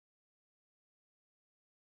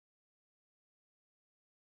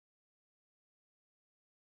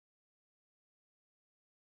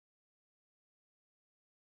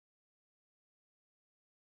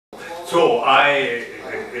So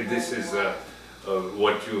this is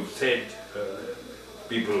what you've said,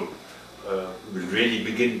 people will really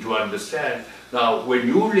begin to understand. Now, when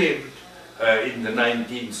you lived in the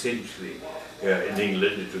 19th century in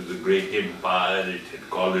England, it was a great empire, it had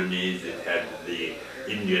colonies, it had the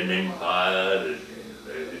Indian Empire,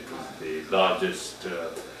 it was the largest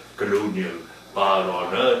colonial power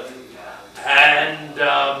on earth. And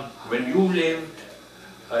when you lived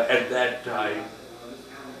at that time,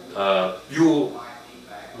 you,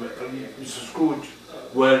 Mr. Scrooge,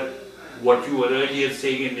 were what you were earlier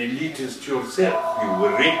saying, an elitist yourself. You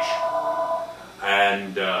were rich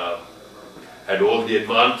and had all the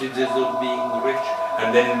advantages of being rich.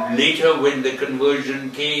 And then later, when the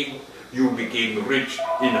conversion came, you became rich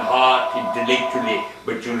in heart, intellectually,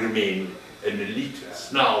 but you remained an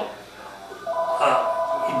elitist. Now,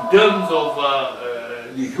 in terms of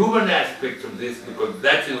the human aspects of this, because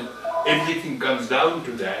that is, everything comes down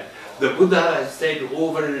to that, the Buddha has said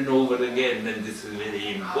over and over again, and this is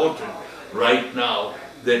very important right now,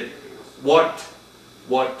 that what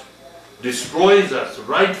destroys us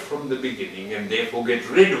right from the beginning, and therefore get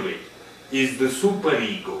rid of it, is the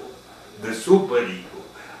superego. The superego.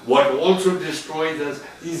 What also destroys us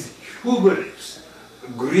is hubris,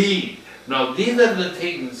 greed. Now these are the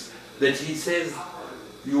things that he says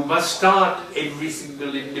you must start every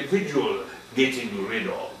single individual getting rid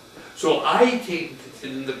of. So I think that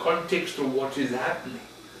in the context of what is happening,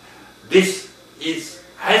 this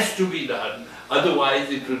has to be done, otherwise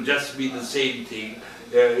it will just be the same thing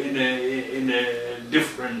in a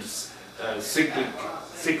different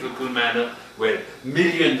cyclical manner, where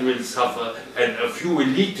millions will suffer and a few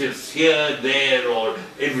elitists here, there or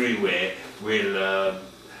everywhere will...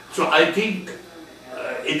 so I think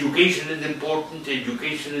education is important,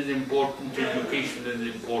 education is important, education is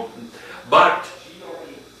important, but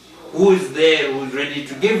who is there who is ready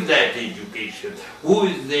to give that education? Who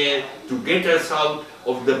is there to get us out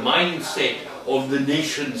of the mindset of the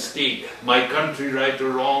nation state? My country right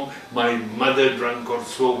or wrong, my mother drunk or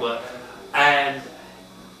sober. And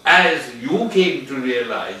as you came to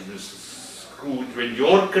realize, Mr. Scrooge, when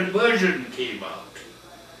your conversion came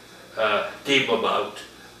about,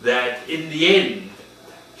 that in the end,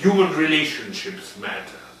 human relationships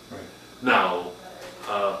matter. Right. Now,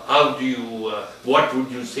 how do you, what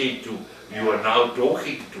would you say to, you are now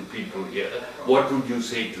talking to people here, what would you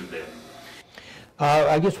say to them?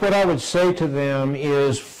 I guess what I would say to them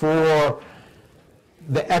is, for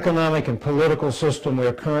the economic and political system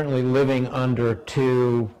we're currently living under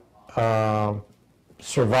to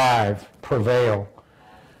survive, prevail,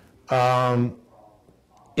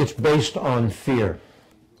 it's based on fear.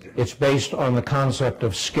 It's based on the concept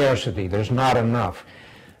of scarcity. There's not enough.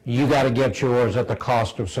 You got to get yours at the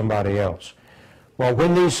cost of somebody else. Well,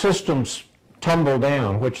 when these systems tumble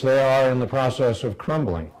down, which they are in the process of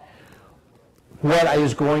crumbling, what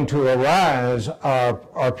is going to arise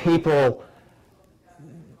are people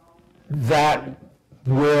that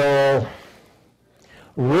will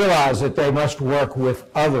realize that they must work with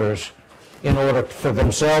others in order for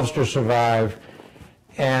themselves to survive.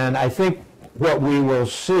 And I think what we will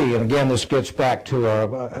see, and again this gets back to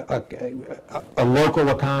a local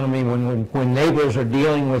economy, when neighbors are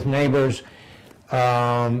dealing with neighbors,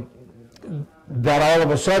 that all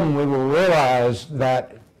of a sudden we will realize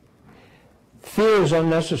that fear is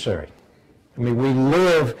unnecessary. I mean, we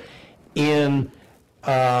live in,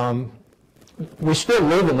 we still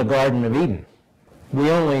live in the Garden of Eden.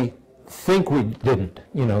 We only think we didn't,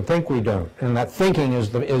 think we don't. And that thinking is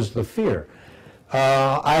the fear.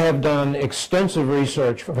 I have done extensive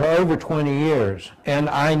research for over 20 years, and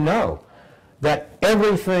I know that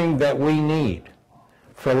everything that we need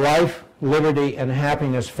for life, liberty, and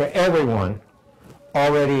happiness for everyone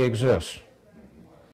already exists.